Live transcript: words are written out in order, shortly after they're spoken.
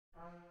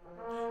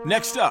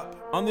Next up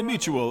on the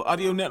Mutual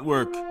Audio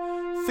Network,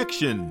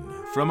 Fiction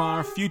from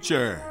Our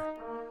Future.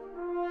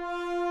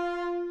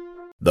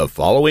 The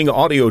following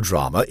audio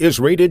drama is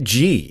rated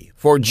G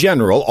for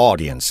general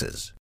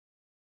audiences.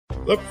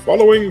 The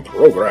following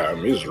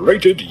program is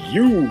rated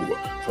U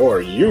for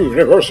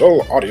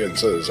universal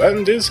audiences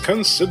and is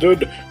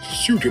considered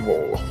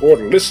suitable for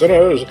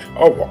listeners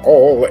of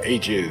all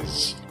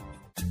ages.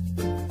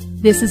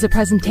 This is a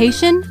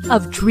presentation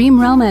of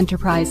Dream Realm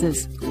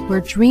Enterprises,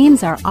 where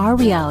dreams are our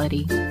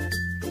reality.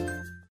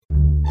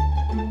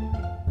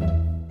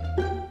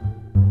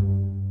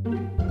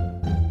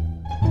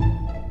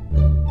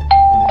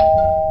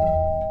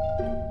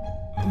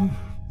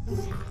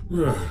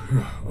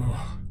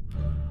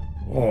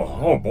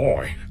 Oh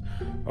boy.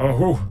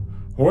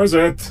 Who is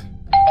it?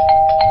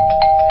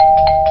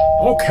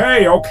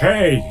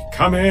 Okay,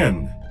 come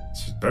in.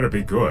 This better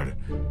be good.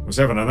 I was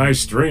having a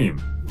nice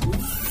dream.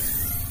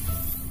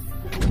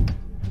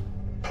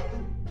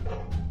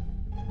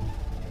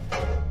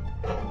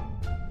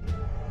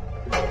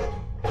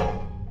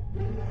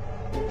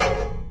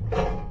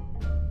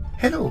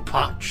 Hello,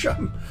 Potch.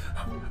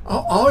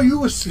 Are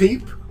you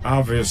asleep?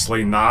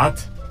 Obviously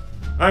not.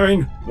 I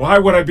mean, why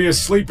would I be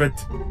asleep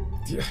at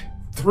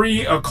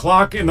 3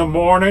 o'clock in the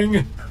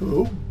morning?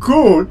 Oh,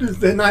 good.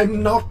 Then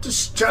I'm not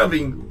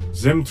disturbing you.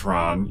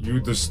 Zimtron, you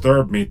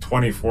disturb me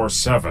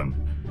 24/7.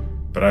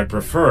 But I'd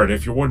prefer it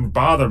if you wouldn't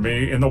bother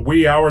me in the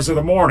wee hours of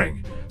the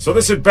morning. So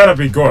this had better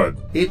be good.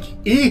 It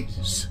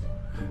is.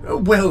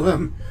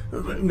 Well,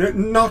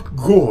 not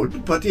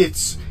good, but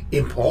it's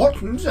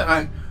important.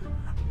 I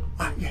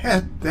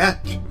had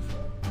that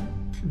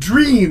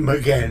dream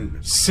again.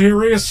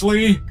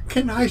 Seriously?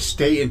 Can I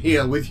stay in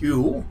here with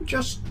you,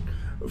 just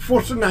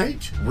for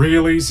tonight?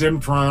 Really,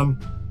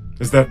 Zimtron?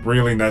 Is that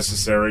really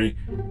necessary?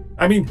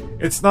 I mean,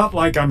 it's not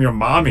like I'm your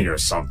mommy or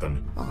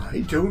something. I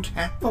don't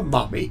have a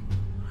mommy.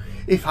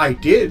 If I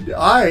did,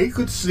 I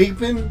could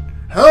sleep in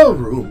her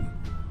room.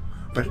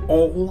 But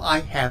all I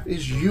have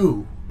is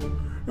you.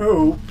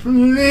 Oh,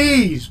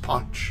 please,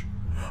 Potch.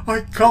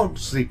 I can't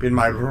sleep in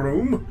my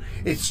room.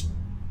 It's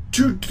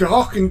too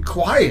dark and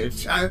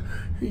quiet.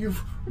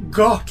 You've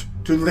got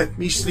to let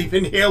me sleep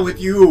in here with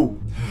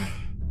you.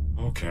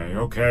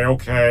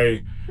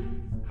 Okay.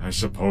 I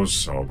suppose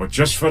so, but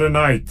just for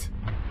tonight.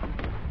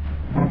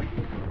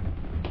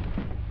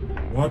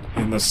 What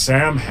in the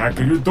Sam heck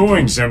are you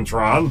doing,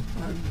 Zimtron?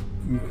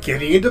 I'm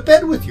getting into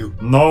bed with you.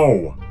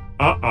 No.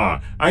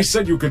 I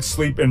said you could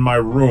sleep in my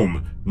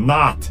room,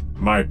 not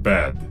my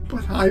bed.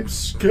 But I'm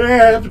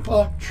scared,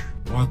 Potch.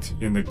 What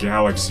in the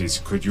galaxies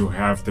could you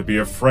have to be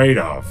afraid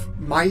of?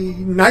 My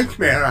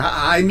nightmare.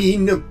 I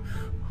mean,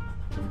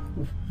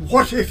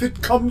 what if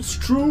it comes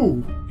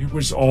true? It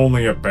was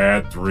only a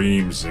bad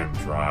dream,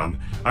 Zimtron.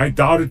 I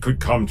doubt it could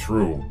come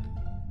true.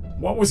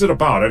 What was it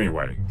about,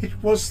 anyway? It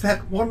was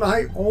that one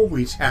I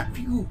always have.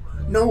 You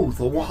know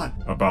the one.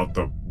 About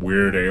the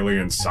weird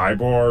alien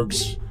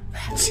cyborgs?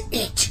 That's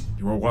it.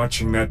 You were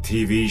watching that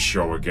TV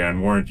show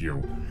again, weren't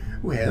you?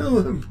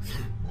 Well,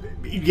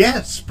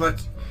 yes,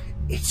 but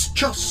it's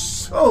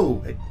just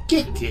so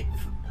addictive.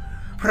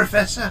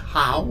 Professor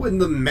Howe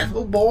and the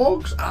Metal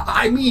Borgs?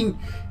 I mean,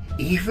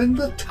 even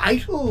the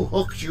title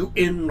hooks you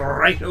in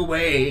right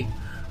away.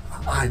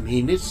 I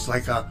mean, it's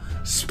like a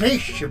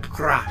spaceship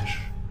crash.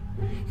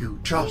 You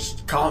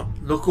just can't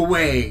look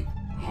away.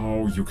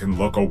 Oh, you can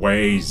look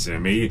away,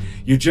 Zimmy.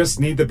 You just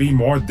need to be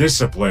more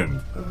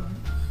disciplined.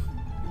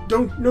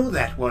 Don't know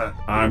that word.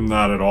 I'm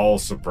not at all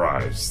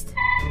surprised.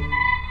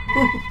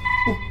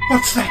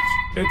 What's that?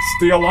 It's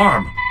the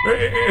alarm.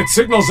 It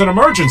signals an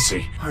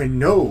emergency. I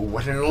know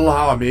what an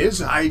alarm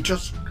is. I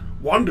just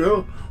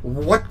wonder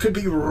what could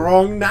be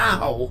wrong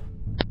now.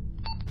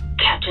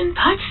 Captain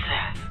Potch,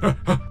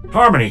 sir.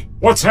 Harmony,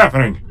 what's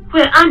happening?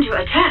 We're under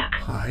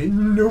attack. I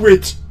knew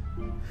it.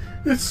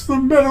 It's the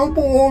Metal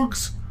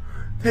Borgs.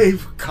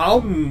 They've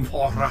come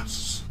for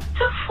us.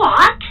 The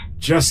what?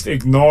 Just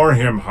ignore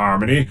him,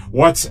 Harmony.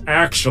 What's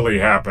actually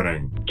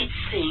happening? It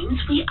seems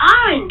we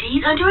are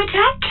indeed under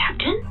attack,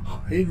 Captain.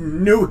 I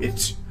knew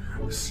it.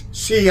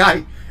 See,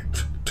 I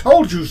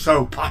told you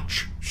so,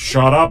 Potch.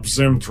 Shut up,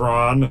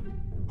 Zimtron.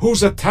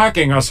 Who's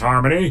attacking us,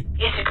 Harmony?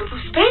 It's a group of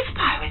space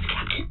pirates,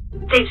 Captain.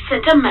 They've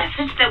sent a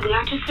message that we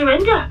are to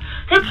surrender.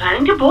 They're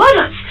planning to board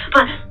us,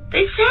 but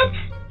they said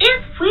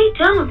if we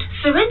don't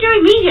surrender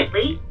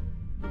immediately,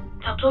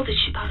 they'll blow the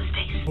ship out of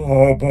space.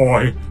 Oh,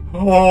 boy.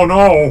 Oh,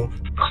 no.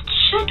 What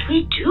should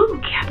we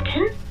do,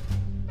 Captain?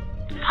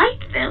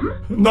 Fight them?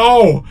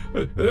 No!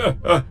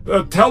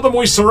 Tell them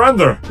we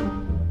surrender.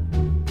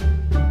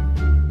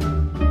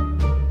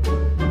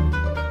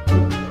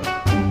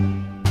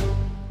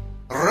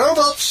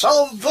 Robotz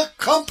of the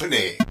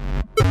company.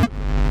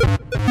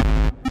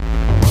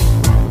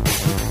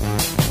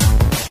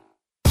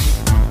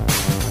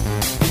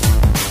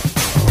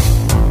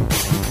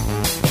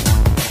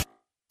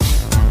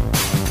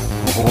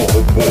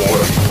 Oh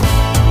boy.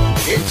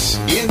 It's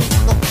in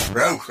the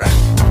program.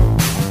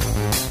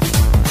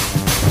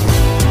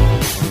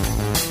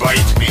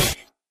 Bite me.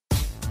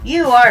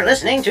 You are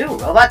listening to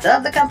Robots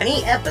of the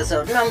Company,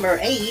 episode number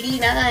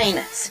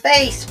 89,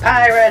 Space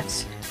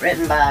Pirates,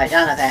 written by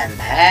Jonathan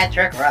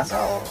Patrick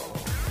Russell.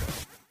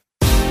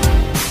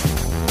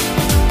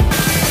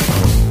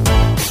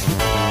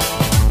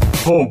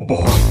 Oh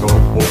boy, oh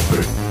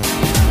boy.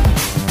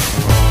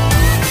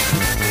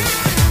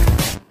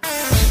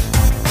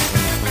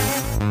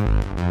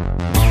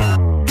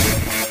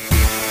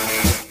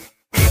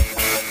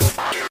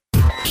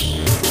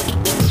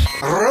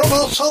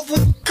 Robots of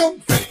the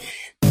Company.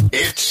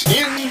 It's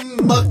in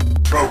the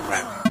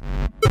program.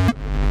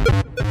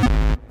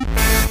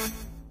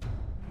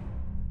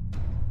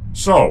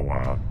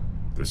 So,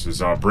 this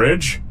is our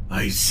bridge?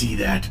 I see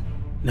that.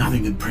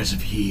 Nothing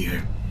impressive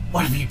here.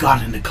 What have you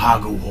got in the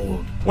cargo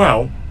hold?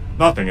 Well,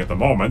 nothing at the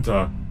moment.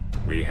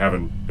 We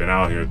haven't been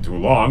out here too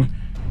long,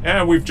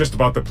 and we've just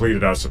about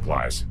depleted our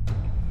supplies.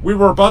 We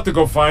were about to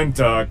go find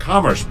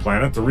Commerce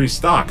Planet to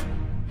restock.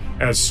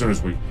 As soon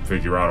as we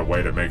figure out a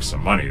way to make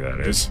some money, that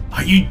is.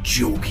 Are you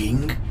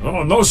joking?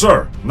 Oh, no,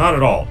 sir. Not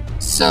at all.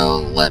 So,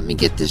 let me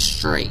get this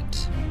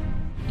straight.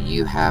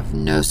 You have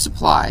no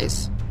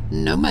supplies,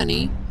 no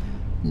money,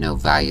 no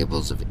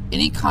valuables of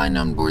any kind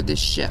on board this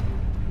ship.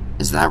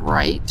 Is that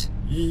right?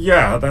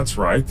 Yeah, that's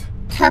right.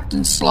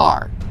 Captain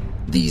Slar,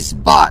 these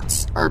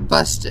bots are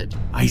busted.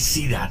 I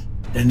see that.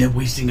 Then they're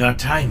wasting our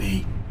time,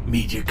 eh,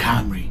 Major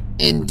Camry?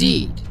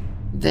 Indeed,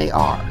 they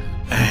are.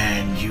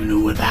 And you know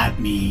what that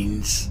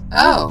means?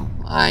 Oh,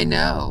 I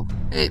know.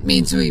 It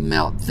means we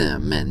melt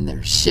them and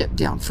their ship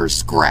down for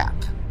scrap.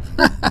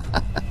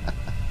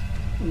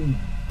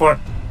 But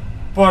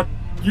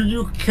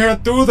you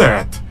can't do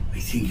that. I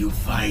think you'll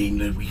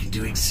find that we can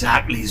do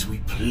exactly as we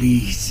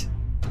please.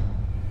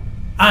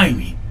 I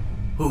mean,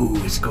 who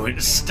is going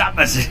to stop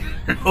us?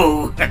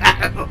 Oh,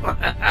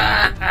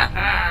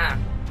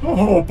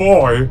 oh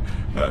boy.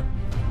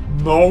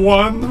 No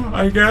one,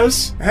 I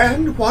guess?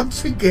 And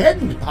once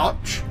again,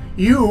 Hutch,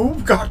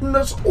 you've gotten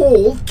us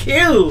all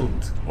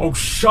killed. Oh,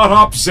 shut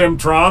up,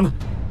 Simtron.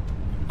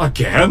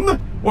 Again?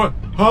 What?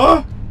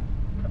 Huh?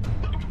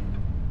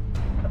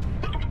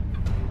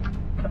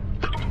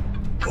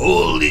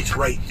 Hold it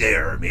right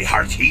there, me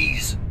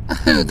hearties.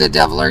 Who the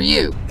devil are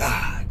you?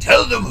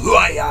 Tell them who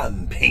I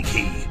am,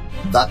 Pinky.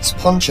 That's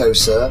Poncho,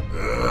 sir.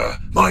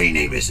 My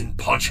name isn't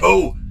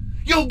Poncho.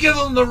 You'll give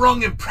them the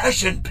wrong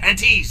impression,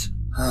 Panties.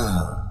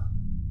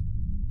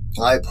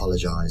 I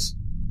apologize.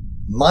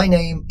 My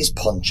name is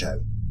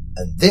Poncho,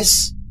 and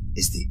this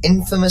is the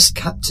infamous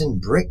Captain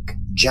Brick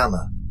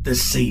Jammer. The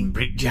same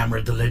Brick Jammer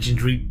of the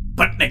legendary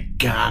Butnick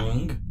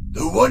Gang?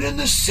 The one and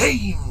the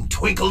same,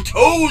 Twinkle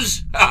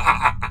Toes?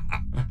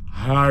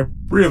 I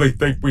really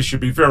think we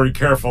should be very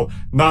careful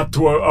not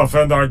to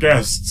offend our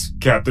guests,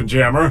 Captain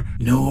Jammer.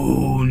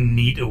 No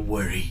need to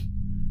worry.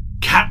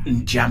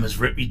 Captain Jammer's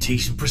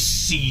reputation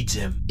precedes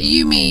him.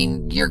 You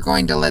mean you're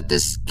going to let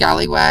this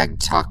scallywag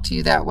talk to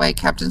you that way,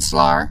 Captain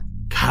Slar?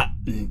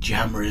 Captain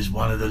Jammer is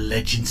one of the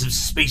legends of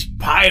space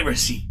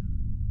piracy.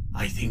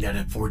 I think that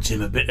affords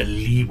him a bit of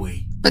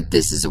leeway. But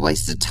this is a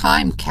waste of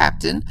time,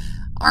 Captain.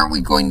 Aren't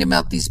we going to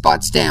melt these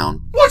bots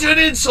down? What an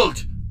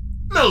insult!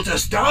 Melt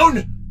us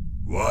down?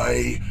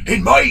 Why,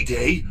 in my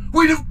day,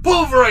 we'd have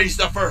pulverized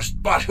the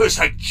first bot who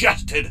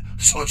suggested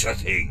such a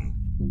thing.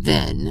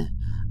 Then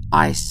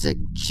I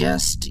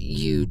suggest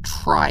you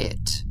try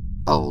it,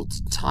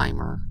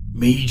 old-timer.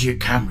 Major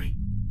Camry,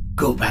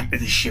 go back to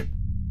the ship.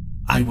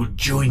 I will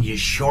join you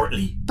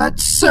shortly. But,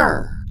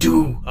 sir...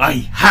 Do I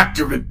have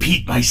to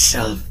repeat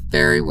myself?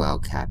 Very well,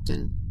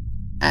 Captain.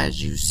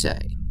 As you say.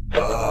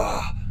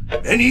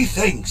 Many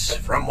thanks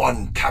from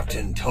one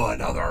captain to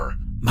another.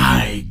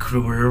 My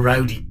crew are a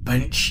rowdy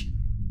bunch.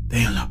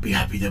 They'll not be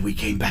happy that we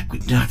came back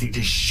with nothing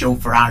to show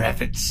for our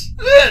efforts.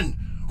 Then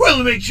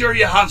we'll make sure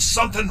you have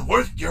something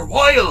worth your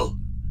while.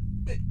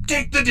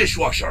 Take the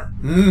dishwasher.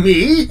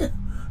 Me?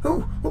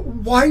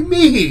 Why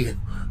me?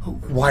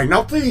 Why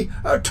not the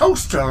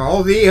toaster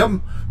or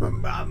the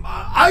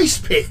ice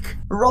pick?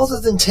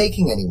 Rather than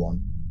taking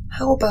anyone,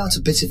 how about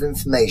a bit of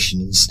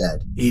information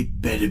instead?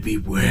 It better be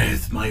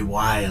worth my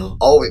while.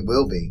 Oh, it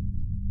will be.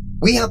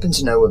 We happen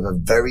to know of a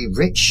very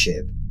rich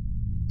ship.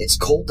 It's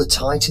called the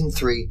Titan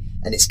III,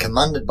 and it's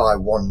commanded by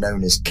one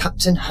known as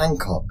Captain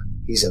Hancock.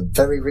 He's a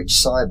very rich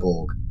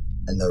cyborg,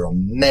 and there are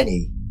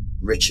many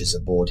riches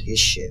aboard his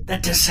ship.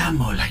 That does sound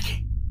more like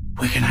it.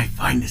 Where can I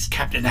find this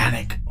Captain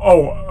Hancock?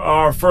 Oh,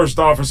 our First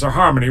Officer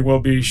Harmony will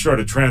be sure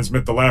to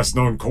transmit the last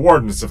known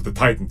coordinates of the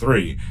Titan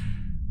III.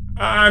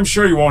 I'm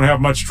sure you won't have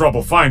much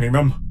trouble finding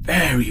them.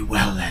 Very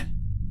well, then.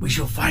 We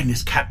shall find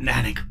this Captain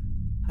Hancock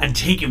and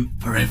take him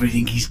for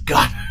everything he's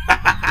got.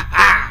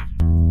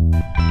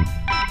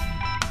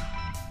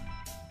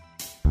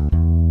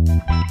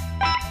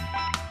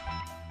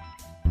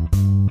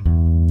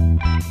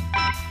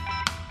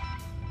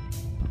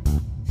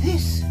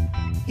 This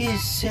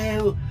is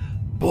so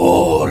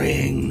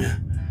boring.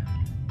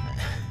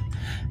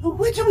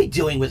 What are we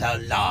doing with our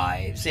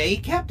lives, eh,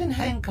 Captain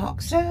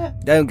Hancock, sir?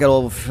 Don't get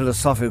all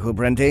philosophical,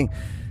 Brenty.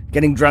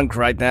 Getting drunk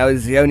right now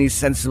is the only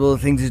sensible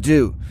thing to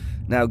do.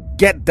 Now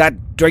get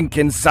that drink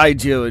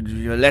inside you, and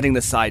you're letting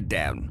the side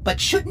down.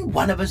 But shouldn't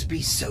one of us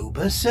be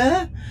sober,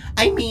 sir?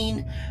 I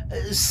mean,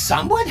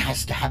 someone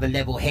has to have a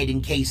level head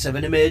in case of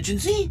an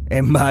emergency.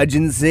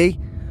 Emergency?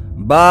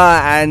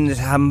 Bar and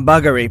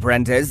humbuggery,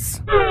 Prentice.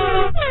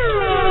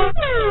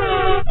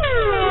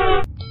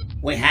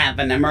 We have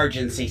an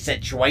emergency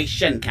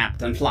situation,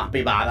 Captain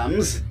Floppy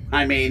Bottoms.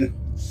 I mean,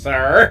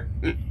 sir.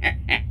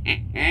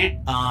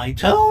 I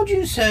told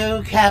you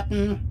so,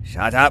 Captain.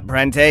 Shut up,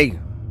 Prenty.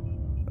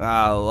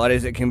 Oh, what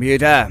is it,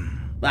 computer?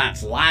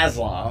 That's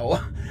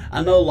Laszlo.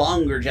 I'm no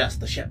longer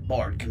just the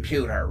shipboard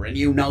computer, and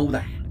you know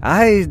that.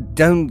 I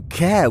don't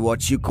care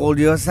what you call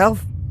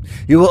yourself.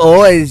 You will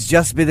always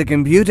just be the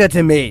computer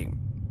to me.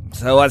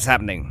 So what's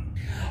happening?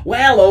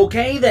 Well,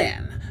 okay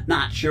then.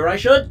 Not sure I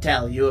should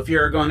tell you if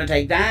you're going to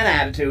take that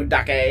attitude,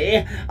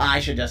 Ducky. I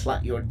should just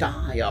let you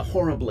die a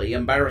horribly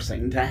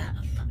embarrassing death.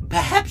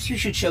 Perhaps you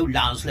should show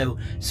Laszlo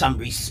some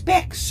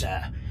respect,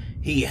 sir.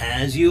 He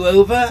has you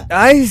over.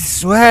 I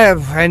swear,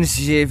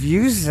 Prentice, if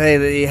you say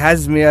that he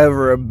has me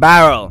over a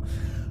barrel,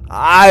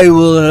 I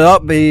will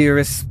not be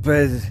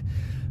respected.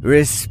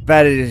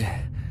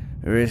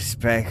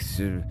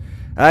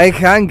 I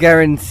can't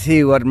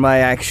guarantee what my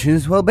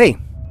actions will be,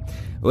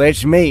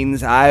 which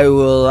means I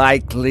will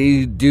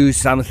likely do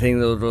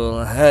something that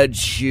will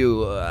hurt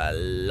you a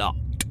lot.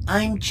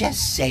 I'm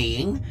just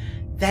saying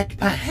that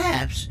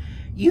perhaps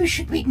you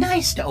should be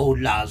nice to old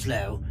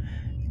Laszlo.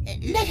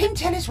 Let him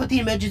tell us what the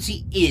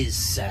emergency is,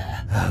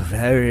 sir. Oh,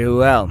 very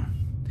well.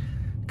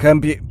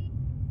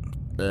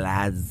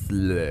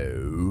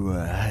 Laszlo,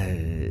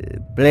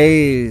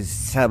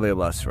 please tell me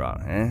what's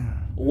wrong, eh?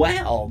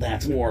 Well,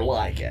 that's more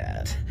like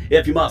it.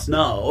 If you must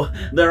know,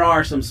 there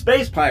are some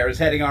space pirates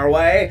heading our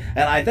way,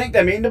 and I think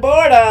they mean to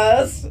board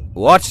us.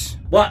 What?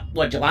 What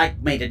would you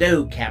like me to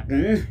do,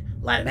 Captain?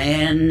 Let them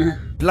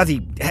in?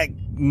 Bloody heck,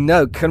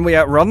 no. Can we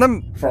outrun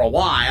them? For a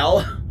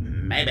while,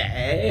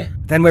 maybe.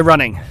 Then we're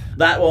running.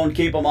 That won't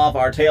keep them off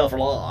our tail for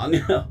long.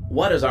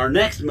 What is our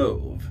next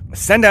move?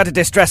 Send out a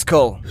distress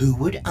call. Who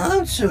would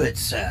answer it,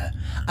 sir?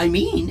 I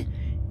mean,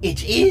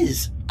 it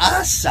is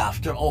us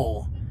after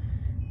all.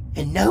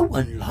 And no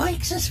one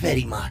likes us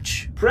very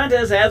much.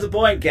 Prentice has a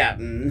point,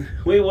 Captain.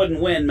 We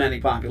wouldn't win many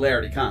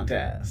popularity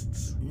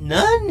contests.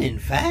 None, in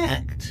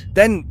fact.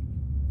 Then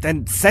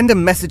send a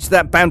message to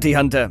that bounty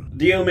hunter.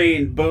 Do you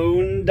mean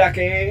Boone,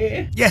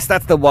 Ducky? Yes,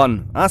 that's the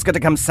one. Ask her to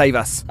come save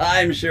us.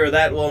 I'm sure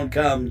that won't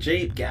come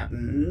cheap,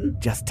 Captain.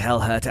 Just tell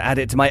her to add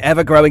it to my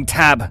ever-growing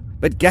tab.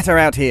 But get her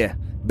out here.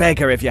 Beg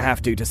her if you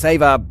have to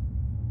save our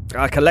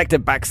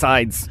collective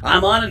backsides.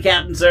 I'm on it,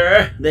 Captain,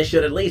 sir. This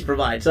should at least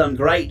provide some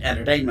great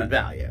entertainment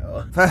value.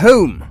 For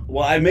whom?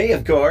 Why, me,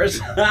 of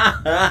course.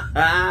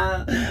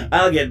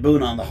 I'll get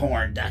Boone on the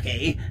horn,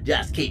 Ducky.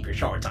 Just keep your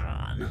shorts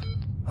on.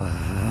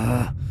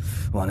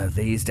 One of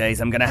these days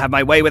I'm gonna have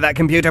my way with that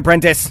computer,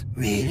 Prentice.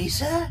 Really,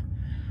 sir?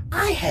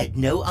 I had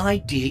no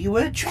idea you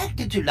were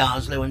attracted to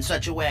Laszlo in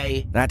such a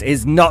way. That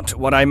is not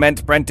what I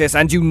meant, Prentice,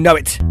 and you know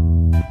it.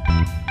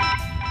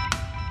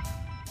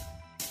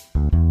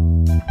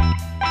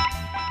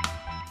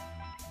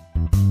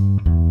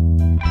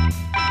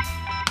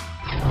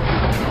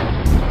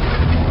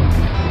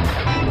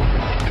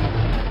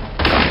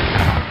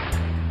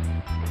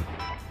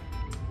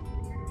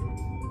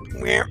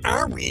 Where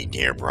are we,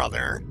 dear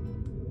brother?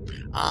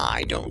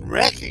 I don't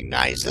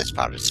recognize this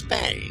part of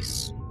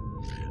space.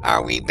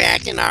 Are we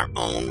back in our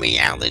own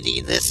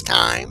reality this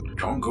time?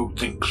 Chongo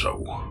thinks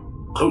so.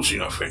 Close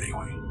enough,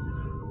 anyway.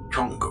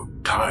 Chongo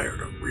tired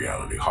of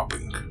reality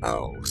hopping.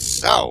 Oh,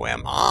 so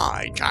am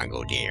I,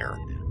 Chongo dear.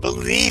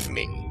 Believe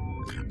me,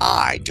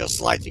 I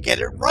just like to get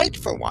it right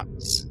for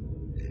once.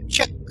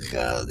 Check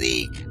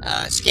the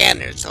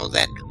scanner so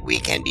that we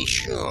can be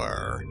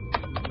sure.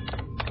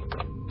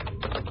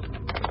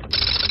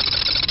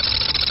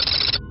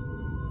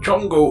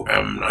 Chongo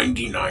am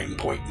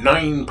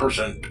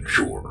 99.9%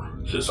 sure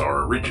this is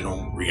our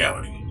original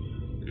reality.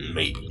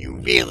 Maybe. You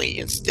really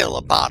instill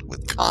a bot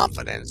with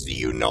confidence. Do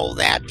you know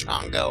that,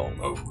 Chongo?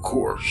 Of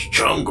course,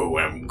 Chongo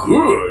am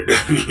good.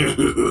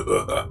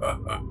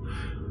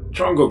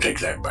 Chongo, take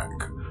that back.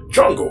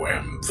 Chongo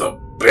am the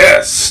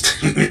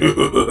best.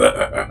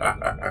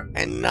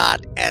 And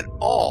not at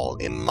all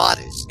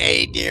immodest,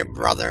 eh, dear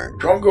brother?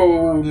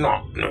 Chongo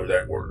not know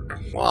that word.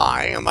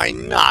 Why am I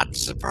not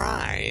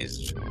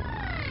surprised?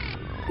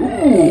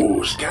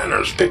 Ooh,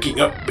 scanner's picking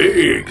up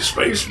big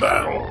space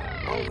battle.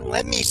 Oh,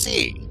 let me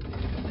see.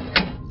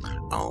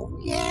 Oh,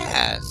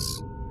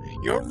 yes.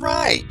 You're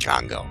right,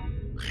 Chongo.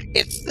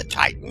 It's the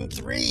Titan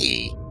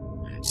III.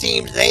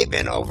 Seems they've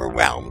been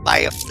overwhelmed by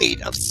a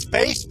fleet of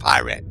space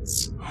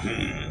pirates.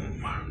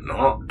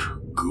 Not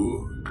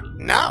good.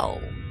 No.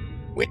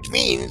 Which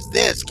means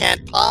this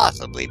can't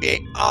possibly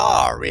be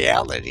our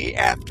reality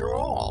after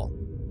all.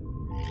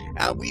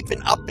 We've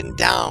been up and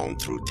down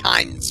through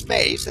time and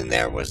space, and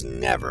there was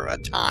never a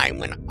time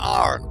when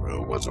our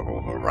crew was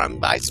overrun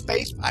by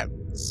space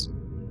pirates.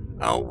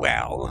 Oh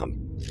well,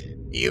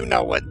 you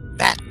know what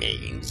that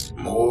means.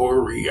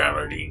 More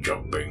reality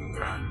jumping.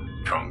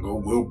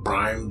 Chongo will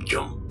prime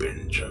jump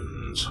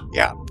engines.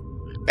 Yep.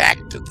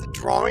 back to the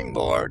drawing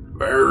board.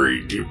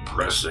 Very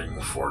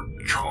depressing for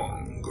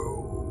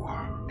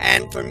Chongo.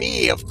 And for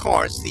me, of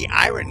course, the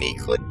irony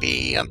could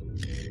be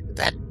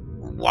that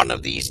one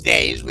of these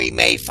days we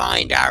may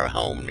find our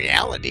home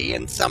reality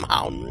and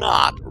somehow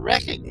not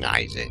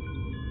recognize it.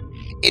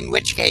 In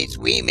which case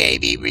we may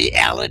be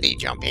reality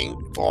jumping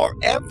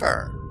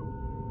forever.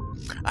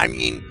 I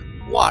mean,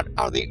 what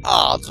are the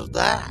odds of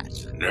that?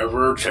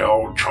 Never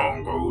tell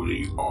Chongo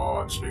the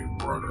odds, big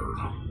brother.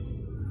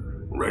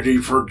 Ready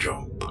for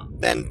jump.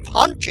 Then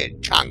punch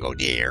it, Chongo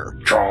dear.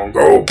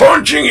 Chongo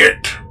punching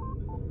it!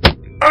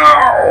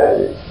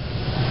 Ow!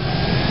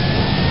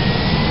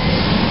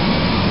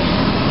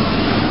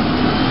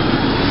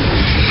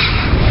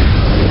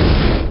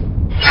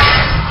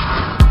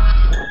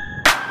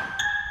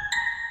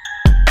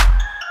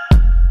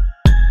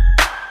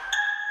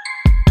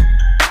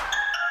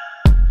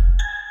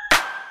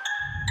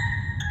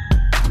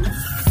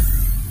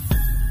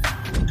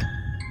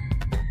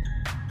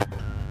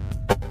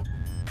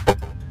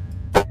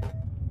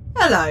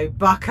 Hello,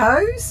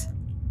 buckos.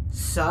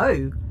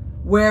 So,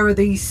 where are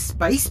these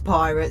space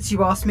pirates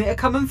you asked me to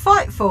come and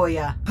fight for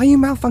you? Are you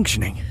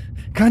malfunctioning?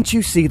 Can't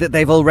you see that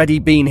they've already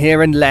been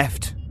here and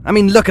left? I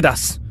mean, look at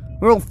us.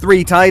 We're all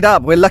three tied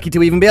up. We're lucky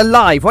to even be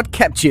alive. What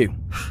kept you?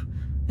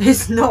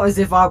 It's not as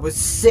if I was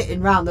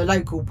sitting round the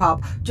local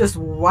pub just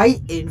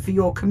waiting for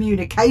your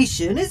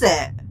communication, is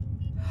it?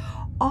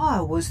 I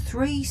was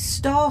 3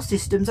 star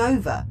systems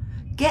over,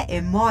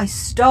 getting my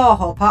star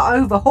hopper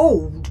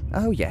overhauled.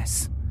 Oh,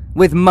 yes.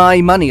 With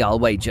my money, I'll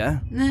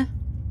wager.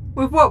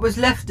 With what was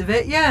left of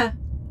it, yeah.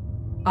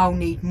 I'll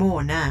need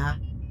more now.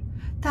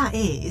 That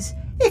is,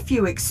 if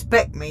you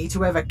expect me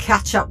to ever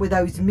catch up with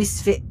those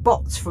misfit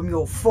bots from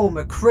your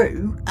former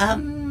crew.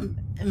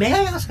 May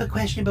I ask a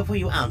question before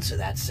you answer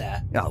that,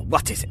 sir? Oh,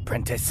 what is it,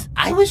 Prentice?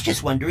 I was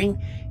just wondering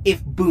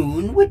if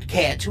Boone would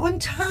care to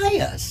untie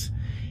us.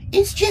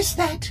 It's just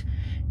that,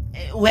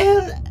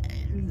 well,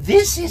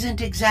 this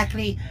isn't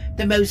exactly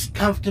the most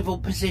comfortable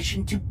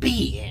position to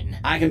be in.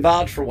 I can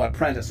vouch for what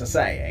Prentice is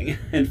saying.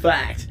 In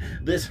fact,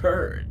 this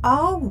hurt.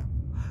 Oh,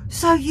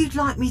 so you'd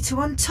like me to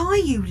untie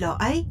you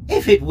lot, eh?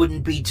 If it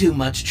wouldn't be too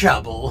much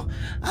trouble.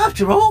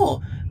 After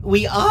all,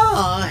 we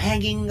are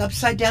hanging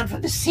upside down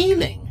from the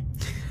ceiling.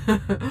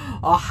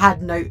 I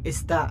had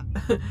noticed that.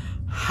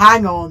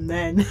 Hang on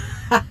then.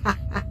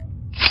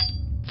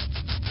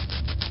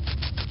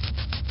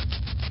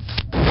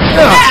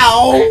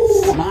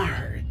 Ow!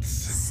 Smarts.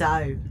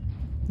 So,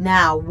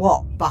 now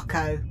what,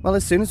 bucko? Well,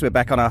 as soon as we're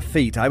back on our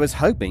feet, I was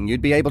hoping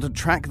you'd be able to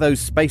track those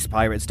space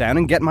pirates down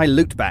and get my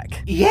loot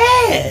back.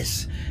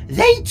 Yes!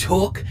 They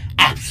took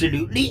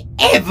absolutely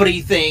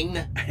everything!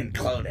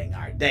 Including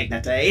our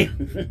dignity.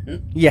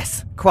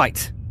 Yes,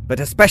 quite. But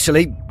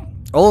especially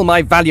all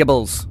my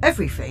valuables.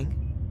 Everything?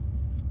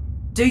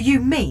 Do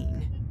you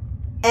mean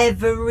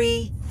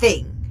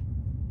everything?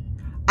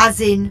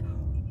 As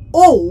in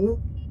all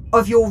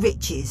of your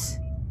riches?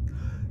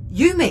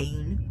 You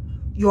mean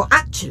you're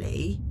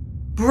actually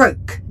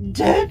broke?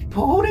 Dead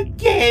poor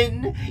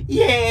again,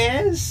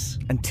 yes.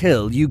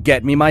 Until you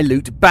get me my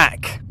loot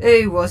back.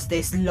 Who was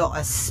this lot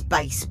of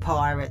space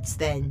pirates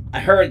then? I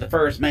heard the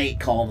first mate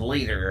call the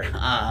leader,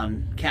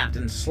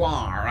 Captain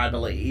Slar, I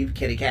believe,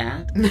 kitty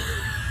cat.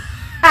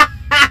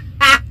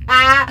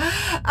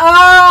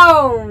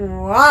 Oh,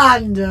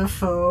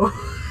 wonderful.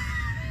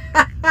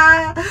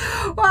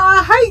 Well,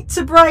 I hate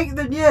to break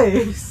the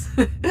news,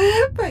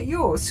 but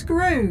you're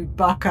screwed,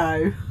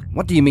 bucko.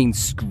 What do you mean,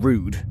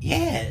 screwed?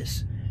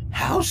 Yes.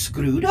 How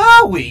screwed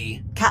are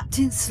we?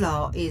 Captain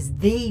Slar is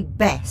the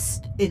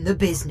best in the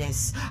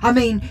business. I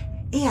mean,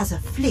 he has a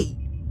fleet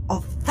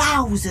of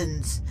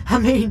thousands. I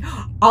mean,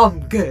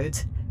 I'm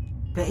good,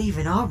 but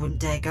even I wouldn't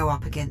dare go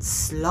up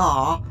against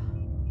Slar.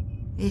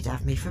 He'd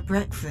have me for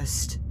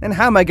breakfast. Then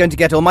how am I going to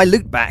get all my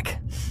loot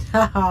back?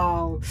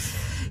 Oh,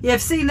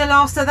 you've seen the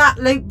last of that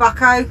loot,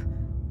 bucko.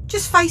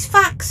 Just face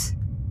facts.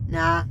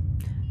 Nah,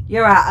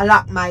 you're out of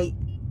luck, mate.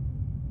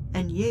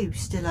 And you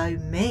still owe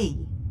me.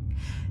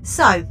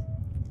 So,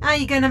 how are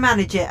you going to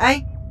manage it,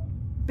 eh?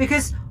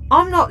 Because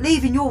I'm not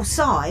leaving your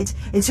side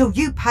until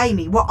you pay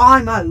me what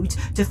I'm owed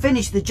to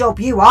finish the job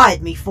you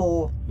hired me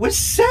for. We're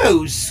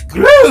so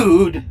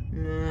screwed!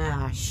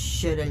 I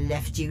should have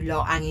left you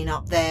lot hanging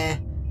up there,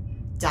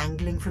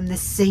 dangling from the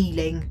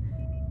ceiling.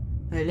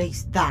 At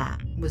least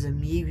that was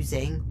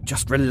amusing.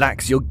 Just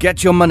relax, you'll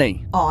get your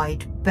money.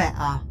 I'd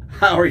better.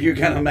 How are you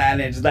gonna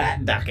manage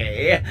that,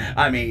 Ducky?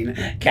 I mean,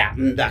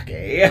 Captain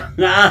Ducky.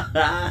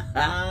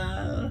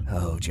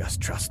 Oh,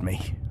 just trust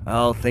me.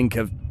 I'll think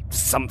of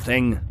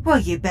something. Well,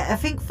 you better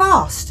think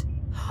fast.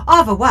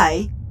 Either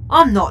way,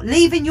 I'm not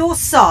leaving your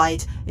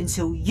side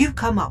until you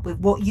come up with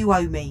what you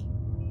owe me.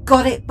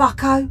 Got it,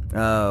 bucko?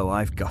 Oh,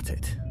 I've got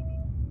it.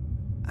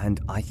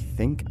 And I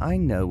think I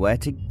know where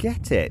to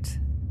get it.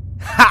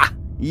 Ha!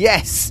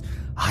 Yes!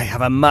 I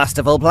have a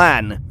masterful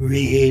plan.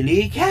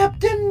 Really,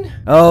 Captain?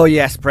 Oh,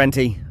 yes,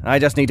 Prenty. I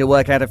just need to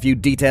work out a few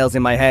details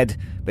in my head,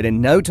 but in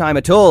no time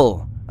at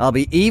all, I'll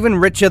be even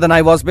richer than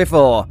I was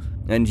before,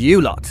 and you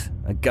lot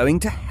are going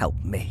to help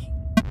me.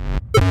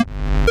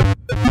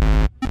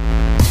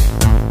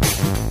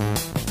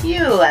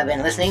 You have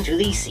been listening to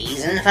the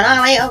season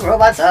finale of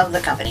Robots of the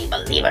Company,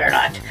 believe it or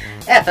not.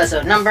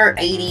 Episode number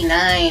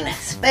 89,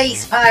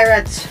 Space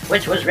Pirates,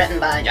 which was written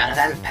by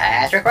Jonathan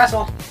Patrick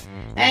Russell,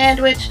 and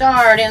which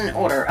starred, in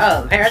order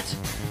of appearance,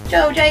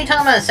 Joe J.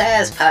 Thomas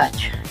as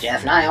Putch,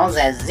 Jeff Niles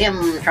as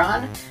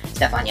Zimtron,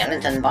 Stefania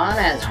Linton-Bond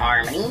as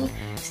Harmony,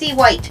 Steve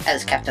White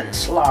as Captain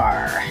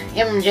Slar,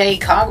 MJ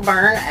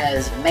Cogburn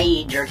as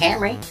Major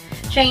Camry,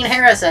 Shane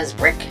Harris as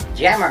Brick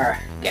Jammer,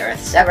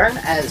 Gareth Severn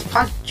as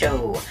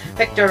Poncho,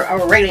 Victor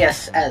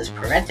Aurelius as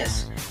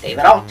Prentice,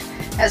 David Alt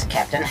as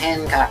Captain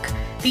Hancock,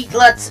 Pete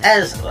Lutz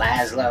as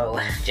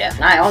Laszlo, Jeff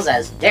Niles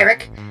as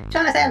Derek,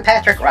 Jonathan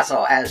Patrick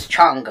Russell as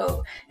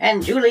Chongo,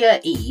 and Julia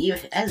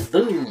Eve as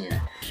Boone.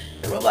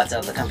 The Robots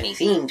of the Company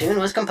theme tune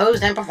was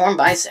composed and performed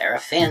by Sarah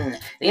Finn.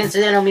 The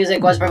incidental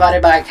music was provided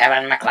by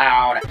Kevin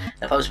MacLeod.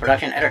 The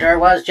post-production editor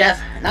was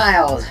Jeff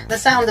Niles. The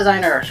sound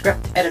designer,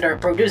 script editor,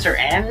 producer,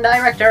 and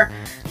director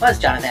was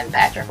Jonathan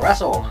Patrick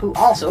Russell, who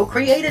also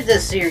created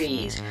this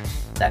series.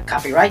 The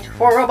copyright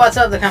for Robots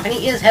of the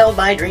Company is held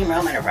by Dream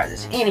Realm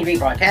Enterprises. Any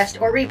rebroadcast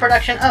or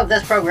reproduction of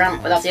this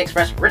program without the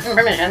express written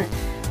permission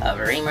of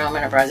Dream Realm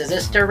Enterprises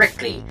is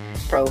strictly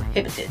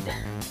prohibited.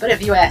 But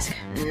if you ask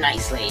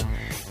nicely,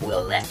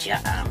 we'll let you,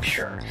 I'm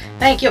sure.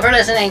 Thank you for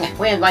listening.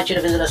 We invite you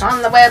to visit us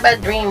on the web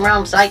at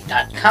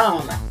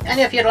dreamrealmsite.com. And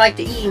if you'd like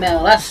to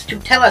email us to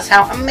tell us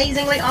how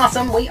amazingly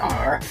awesome we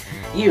are,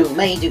 you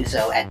may do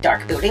so at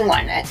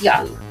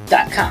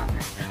darkbuilding1@yahoo.com.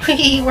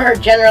 We were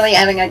generally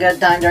having a good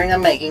time during the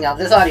making of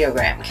this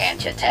audiogram,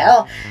 can't you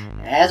tell?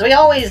 As we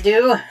always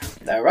do,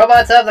 the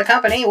Robots of the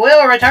Company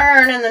will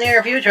return in the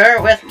near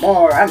future with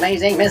more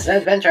amazing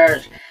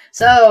misadventures.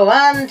 So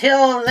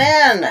until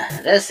then,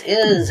 this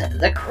is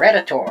the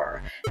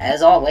Creditor,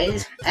 as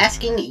always,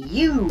 asking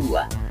you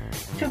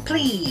to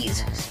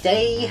please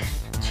stay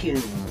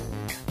tuned.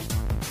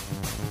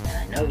 And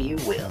I know you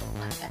will.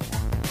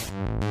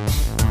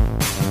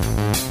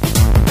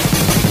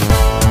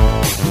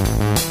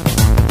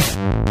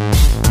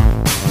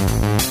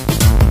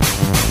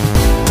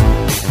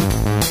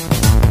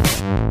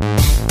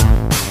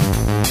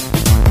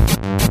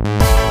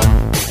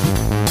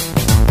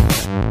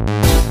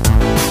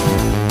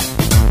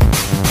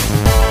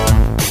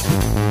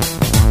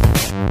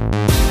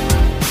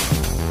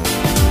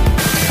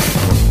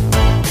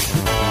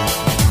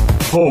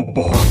 Oh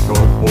boy,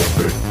 oh boy.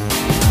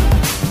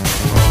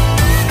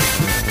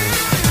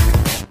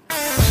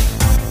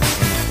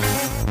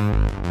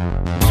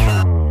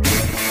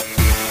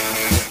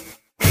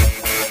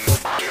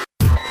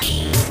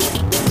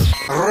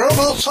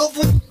 Robots of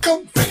the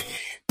Company.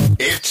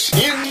 It's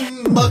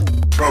in the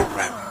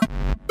program.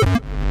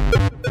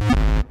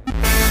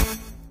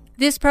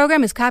 This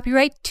program is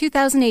copyright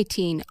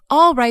 2018,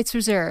 all rights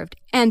reserved,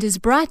 and is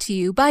brought to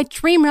you by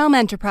Dream Realm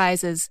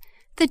Enterprises.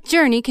 The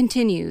journey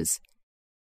continues.